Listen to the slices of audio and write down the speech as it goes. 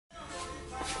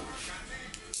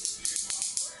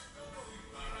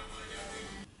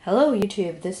Hello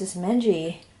YouTube, this is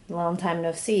Menji. Long time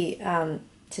no see.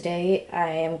 Today I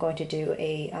am going to do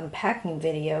a unpacking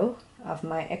video of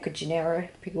my Ecuagenera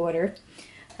pre-order.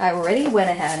 I already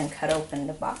went ahead and cut open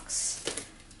the box.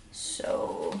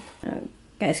 So you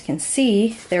guys can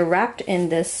see they're wrapped in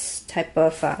this type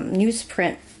of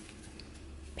newsprint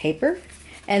paper,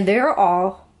 and they're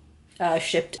all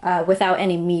shipped without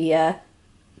any media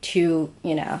to,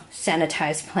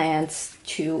 sanitize plants,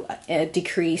 to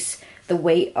decrease the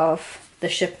weight of the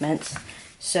shipments.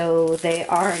 So they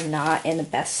are not in the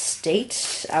best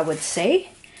state, I would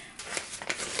say.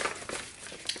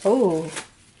 Oh,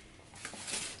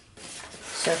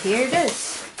 so here it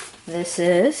is. This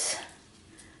is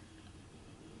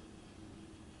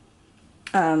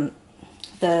the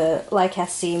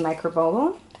Lycasia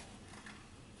microbulbum.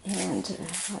 And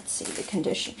let's see the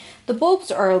condition. The bulbs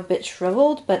are a bit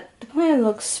shriveled, but the plant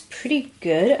looks pretty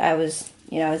good.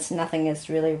 It's nothing is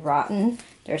really rotten.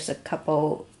 There's a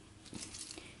couple,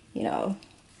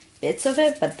 bits of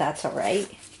it, but that's alright.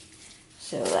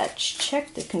 So let's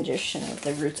check the condition of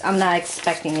the roots. I'm not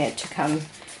expecting it to come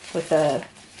with a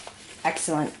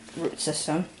excellent root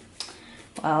system.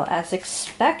 Well, as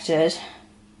expected,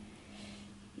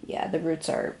 yeah, the roots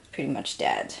are pretty much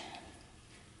dead.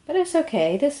 But it's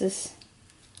okay. This is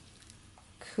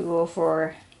cool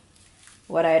for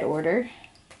what I'd order.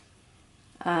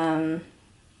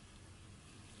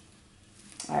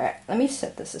 Alright, let me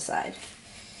set this aside.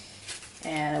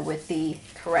 And with the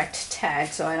correct tag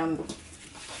so I don't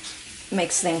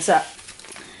mix things up.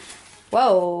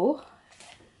 Whoa!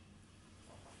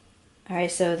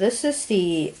 Alright, so this is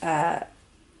the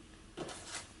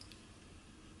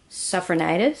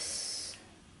Sophronitis.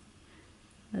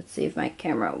 Let's see if my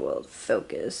camera will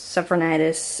focus.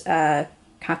 Sophronitis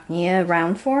coccinea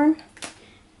round form.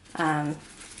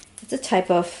 It's a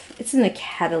type of, it's in the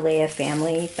Cattleya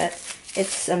family, but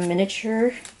it's a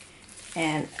miniature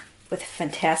and with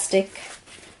fantastic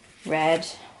red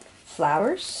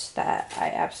flowers that I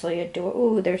absolutely adore.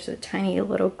 Ooh, there's a tiny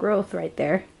little growth right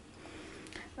there.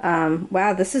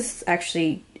 Wow, this is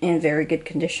actually in very good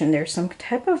condition. There's some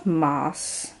type of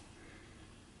moss,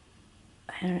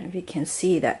 I don't know if you can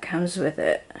see, that comes with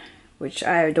it, which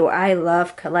I adore. I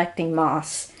love collecting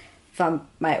moss from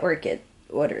my orchid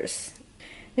orders.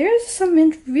 There's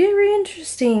some very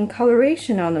interesting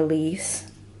coloration on the leaves.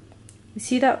 You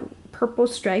see that purple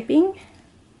striping?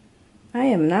 I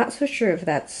am not so sure if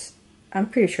that's, I'm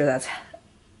pretty sure that's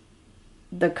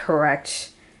the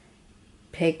correct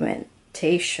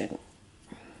pigmentation.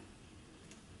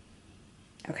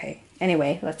 Okay,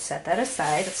 anyway, let's set that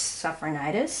aside. It's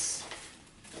Sophronitis.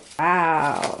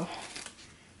 Wow,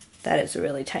 that is a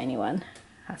really tiny one.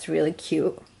 That's really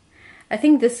cute. I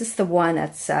think this is the one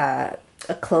that's a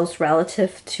close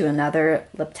relative to another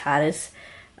Leptatis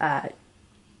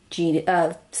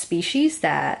species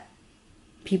that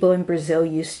people in Brazil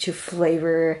use to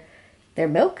flavor their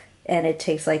milk, and it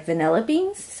tastes like vanilla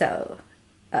beans. So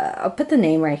I'll put the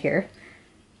name right here.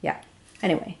 Yeah,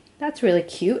 anyway, that's really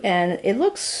cute, and it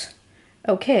looks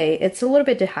okay. It's a little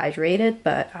bit dehydrated,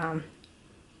 but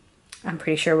I'm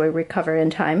pretty sure we'll recover in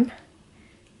time.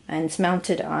 And it's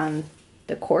mounted on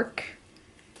the cork.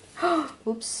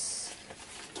 Oops.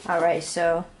 Alright,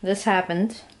 so this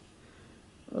happened.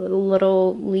 A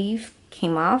little leaf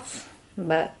came off,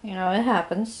 but it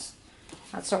happens.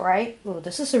 That's alright. Oh,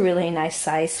 this is a really nice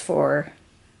size for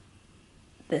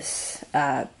this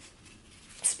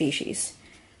species.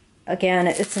 Again,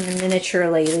 it's a miniature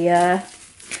Laelia.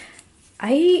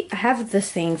 I have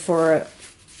this thing for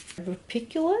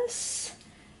Rupiculus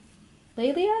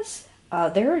Laelias.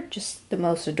 They're just the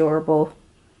most adorable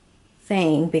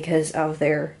thing because of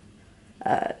their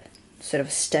sort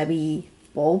of stubby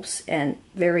bulbs and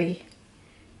very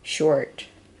short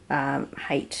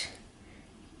height.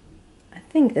 I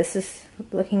think this is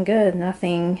looking good.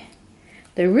 Nothing.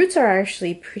 The roots are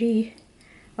actually pretty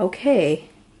okay.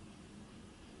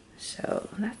 So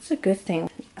that's a good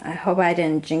thing. I hope I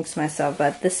didn't jinx myself,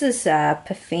 but this is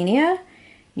Piphenia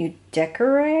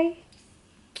Nudecarae.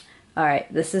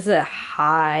 Alright, this is a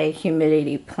high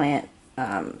humidity plant,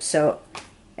 so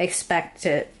expect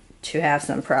it to have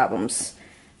some problems.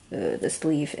 This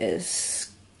leaf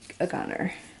is a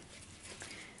gunner.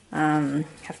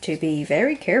 Have to be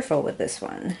very careful with this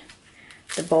one.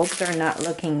 The bulbs are not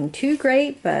looking too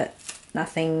great, but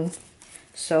nothing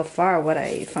so far.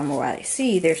 From what I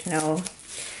see, there's no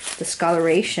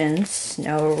discolorations,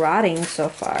 no rotting so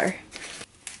far.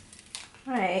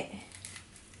 Alright,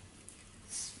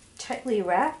 it's tightly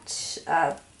wrapped.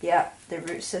 Yeah, the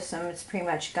root system is pretty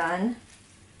much gone.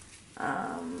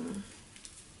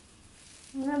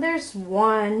 Now there's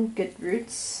one good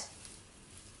roots.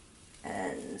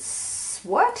 And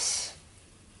what?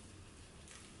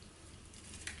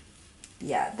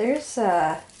 Yeah, there's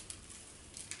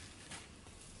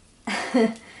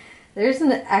there's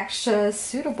an extra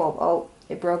pseudobulb. Oh,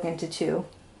 it broke into two.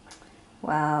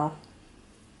 Wow.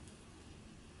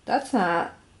 That's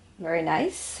not very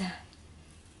nice.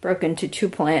 Broke into two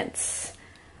plants.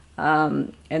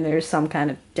 And there's some kind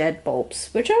of dead bulbs,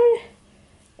 which are,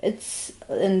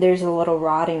 and there's a little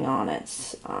rotting on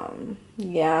it.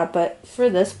 Yeah, but for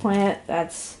this plant,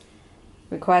 that's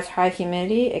requires high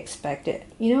humidity, expect it.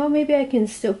 You know, maybe I can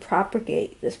still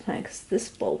propagate this plant because this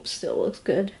bulb still looks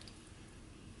good.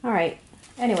 Alright,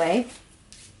 anyway,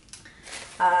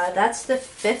 that's the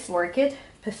fifth orchid,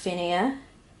 Paphinia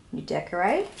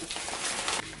Nudecari.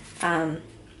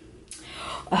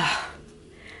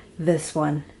 This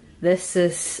one. This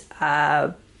is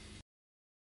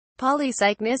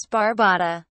Polycycnis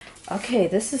barbata. Okay,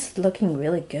 this is looking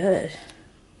really good.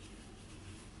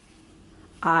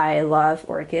 I love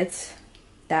orchids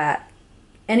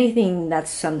anything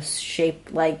that's some shape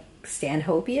like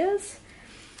Stanhopias.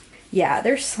 Yeah,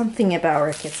 there's something about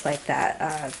orchids like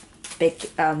that. Big,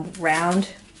 round,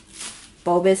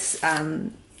 bulbous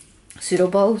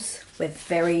pseudobulbs with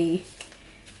very,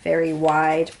 very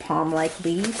wide palm-like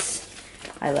leaves.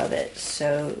 I love it.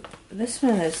 So this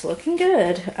one is looking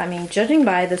good. I mean, judging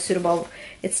by the pseudobulb,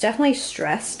 it's definitely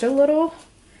stressed a little,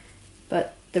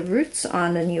 but the roots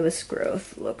on the newest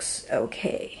growth looks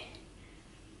okay.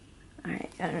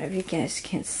 Alright, I don't know if you guys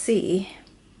can see.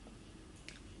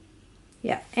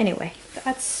 Yeah, anyway,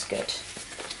 that's good.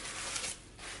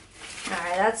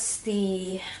 Alright, that's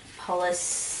the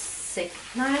Polycycnis.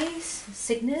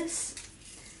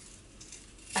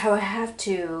 I would have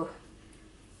to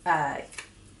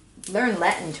learn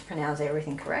Latin to pronounce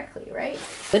everything correctly, right?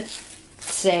 But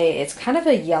say it's kind of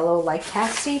a yellow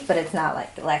Lycaste, but it's not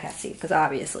like the Lycaste, because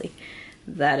obviously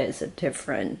that is a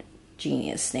different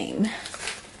genus name.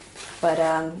 But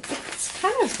it's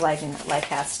kind of like an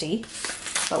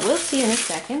Lycaste, but we'll see in a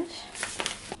second.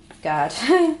 God.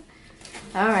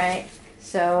 Alright,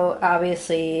 so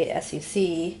obviously, as you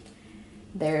see,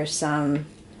 there's some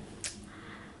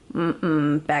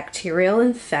bacterial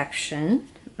infection.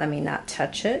 Let me not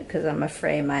touch it because I'm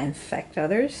afraid it might infect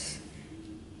others.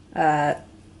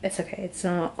 It's okay. It's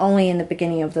only in the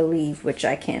beginning of the leaf, which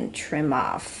I can trim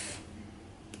off.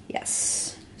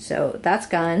 Yes. So that's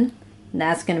gone.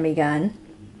 That's going to be gone.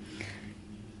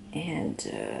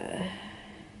 And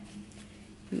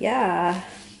yeah.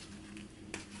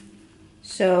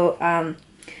 So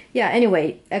yeah.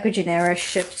 Anyway, Ecuagenera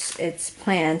ships its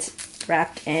plant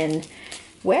wrapped in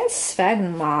wet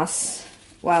sphagnum moss.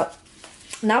 Well,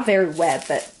 not very wet,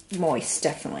 but moist,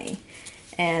 definitely.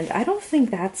 And I don't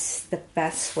think that's the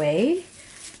best way,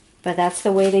 but that's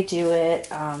the way they do it.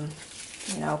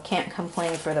 You know, can't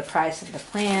complain for the price of the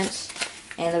plant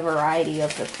and the variety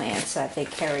of the plants that they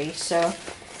carry. So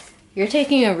you're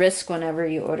taking a risk whenever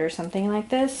you order something like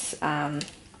this,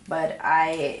 but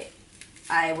I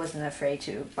wasn't afraid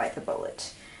to bite the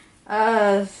bullet.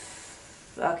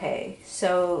 Okay,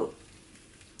 so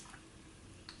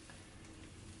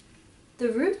the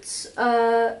roots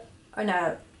are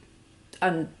not.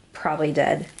 I'm probably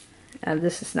dead.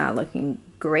 This is not looking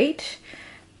great,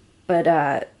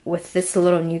 but with this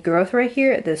little new growth right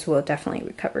here, this will definitely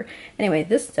recover. Anyway,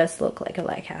 this does look like a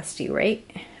Lycaste, right?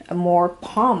 A more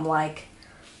palm-like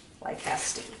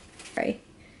Lycaste, right?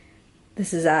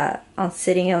 This is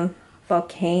Oncidium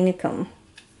volcanicum.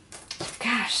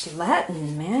 Gosh,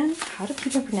 Latin, man. How do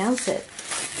people pronounce it?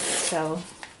 So,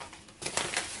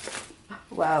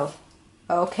 wow.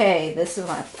 Okay, this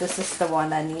is the one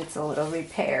that needs a little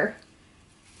repair.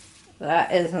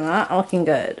 That is not looking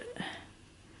good.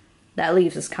 That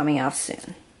leaf is coming off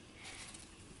soon.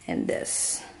 And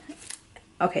this.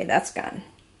 Okay, that's gone.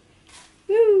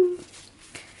 Woo!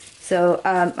 So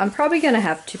I'm probably gonna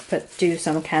have to do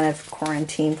some kind of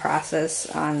quarantine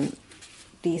process on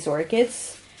these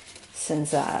orchids,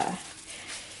 since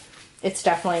it's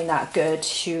definitely not good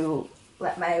to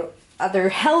let my other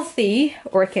healthy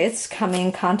orchids come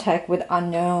in contact with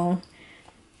unknown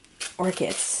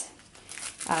orchids.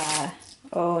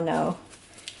 Oh no.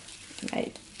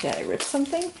 Did I rip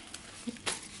something?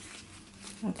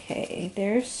 Okay,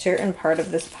 there's certain part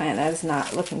of this plant that is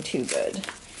not looking too good.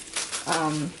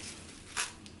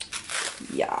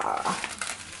 Yeah.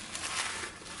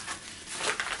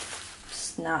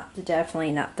 It's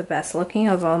definitely not the best looking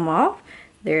of them all.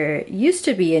 There used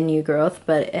to be a new growth,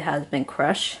 but it has been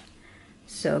crushed.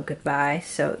 So goodbye.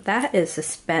 So that is a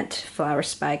spent flower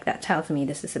spike. That tells me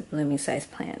this is a blooming size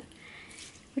plant,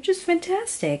 which is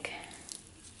fantastic.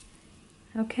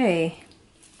 Okay.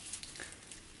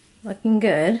 Looking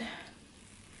good.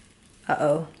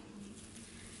 Uh-oh.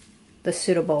 The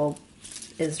pseudobulb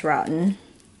is rotten.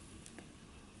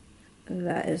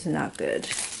 That is not good.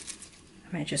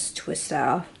 I might just twist that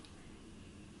off.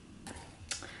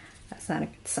 That's not a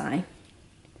good sign.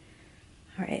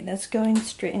 Alright, that's going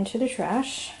straight into the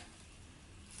trash.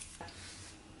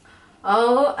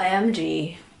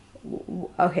 OMG.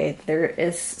 Okay, there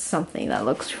is something that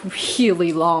looks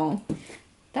really long.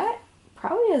 That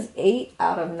probably is 8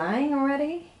 out of 9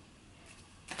 already.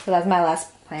 So that's my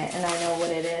last plant, and I know what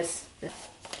it is.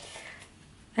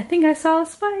 I think I saw a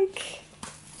spike.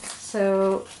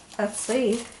 So let's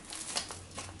see.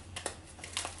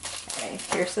 Okay,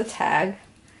 here's the tag.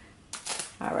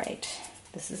 All right,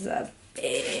 this is a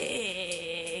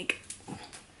big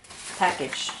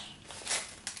package.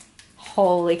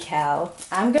 Holy cow.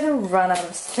 I'm gonna run out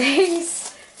of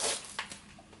space.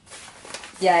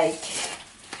 Yike.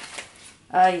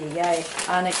 Ay,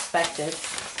 unexpected.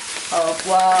 Oh,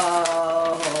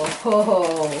 whoa.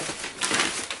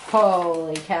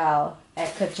 Holy cow.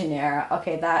 Ecuagenera.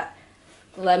 Okay,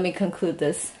 let me conclude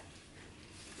this.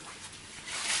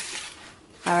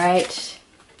 Alright.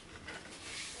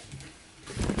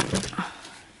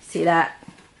 See that?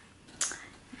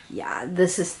 Yeah,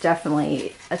 this is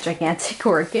definitely a gigantic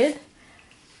orchid.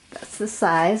 That's the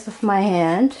size of my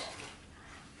hand.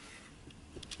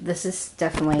 This is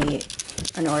definitely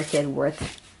an orchid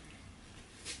worth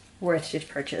to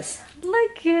purchase.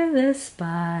 Look at this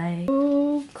spike.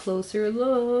 Oh, closer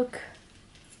look.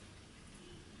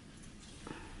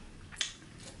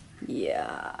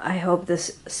 Yeah, I hope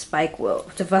this spike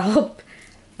will develop.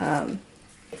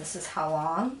 This is how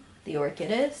long the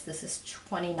orchid is. This is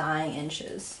 29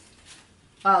 inches.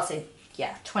 Well, I'll say,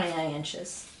 yeah, 29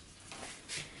 inches.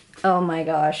 Oh my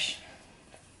gosh.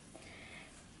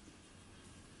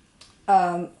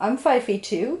 I'm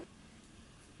 5'2".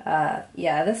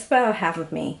 Yeah, that's about half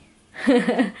of me.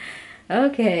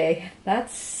 Okay,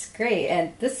 that's great.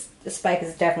 And this spike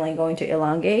is definitely going to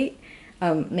elongate.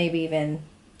 Maybe even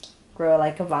grow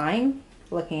like a vine.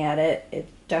 Looking at it, it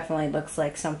definitely looks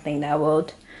like something that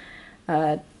would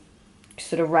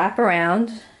sort of wrap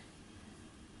around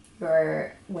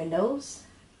your windows.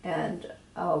 And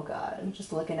oh god, I'm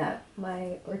just looking at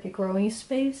my orchid growing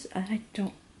space. I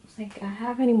don't think I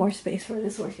have any more space for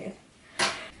this orchid.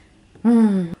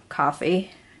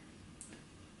 Coffee.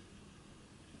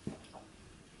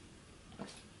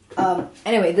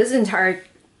 Anyway, this entire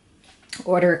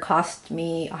order cost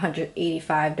me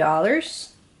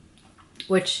 $185,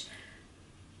 which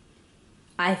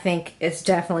I think is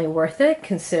definitely worth it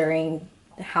considering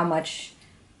how much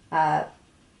I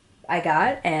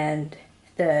got and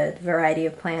the variety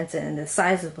of plants and the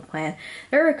size of the plant.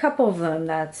 There are a couple of them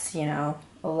that's, you know,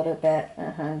 a little bit,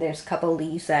 there's a couple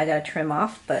leaves that I gotta trim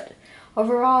off, but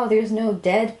overall there's no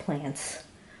dead plants,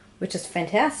 which is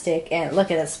fantastic. And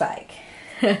look at the spike.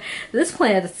 This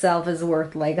plant itself is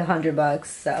worth like $100,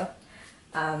 so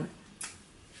I'm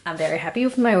very happy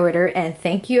with my order, and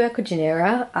thank you,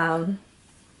 Ecuagenera.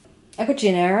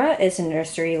 Ecuagenera is a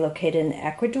nursery located in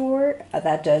Ecuador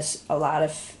that does a lot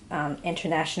of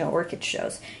international orchid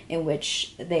shows in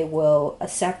which they will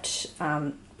accept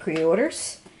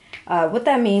pre-orders. What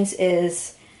that means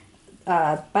is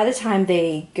by the time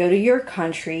they go to your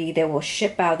country, they will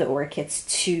ship out the orchids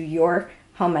to your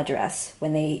home address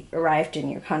when they arrived in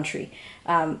your country.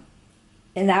 In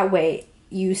that way,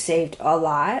 you saved a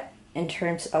lot in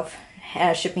terms of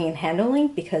shipping and handling,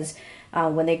 because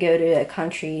when they go to a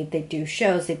country, they do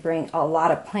shows, they bring a lot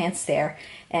of plants there,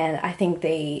 and I think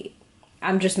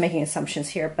I'm just making assumptions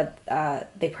here, but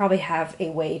they probably have a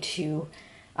way to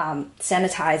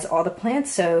sanitize all the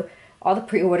plants, so all the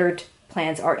pre-ordered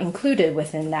plants are included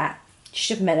within that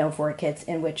shipment of orchids,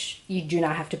 in which you do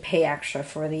not have to pay extra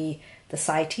for the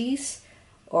CITES,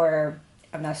 or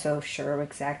I'm not so sure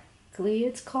exactly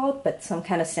it's called, but some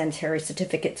kind of sanitary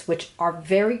certificates, which are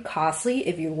very costly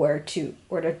if you were to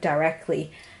order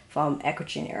directly from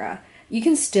Ecuagenera. You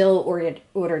can still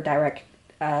order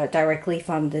directly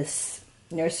from this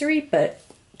nursery, but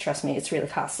trust me, it's really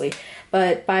costly.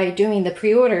 But by doing the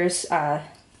pre-orders,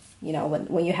 you know,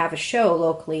 when you have a show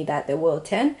locally that they will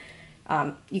attend,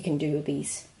 you can do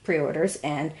these pre-orders,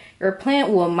 and your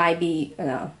plant might be, you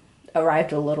know,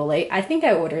 arrived a little late. I think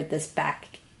I ordered this back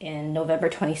in November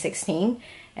 2016,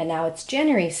 and now it's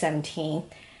January 17th.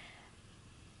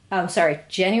 I'm sorry,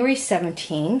 January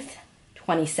 17th,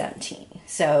 2017.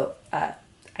 So I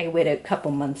waited a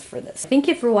couple months for this. Thank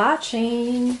you for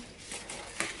watching.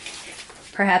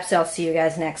 Perhaps I'll see you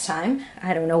guys next time.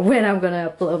 I don't know when I'm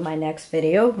gonna upload my next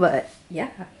video, but yeah.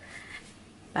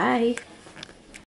 Bye.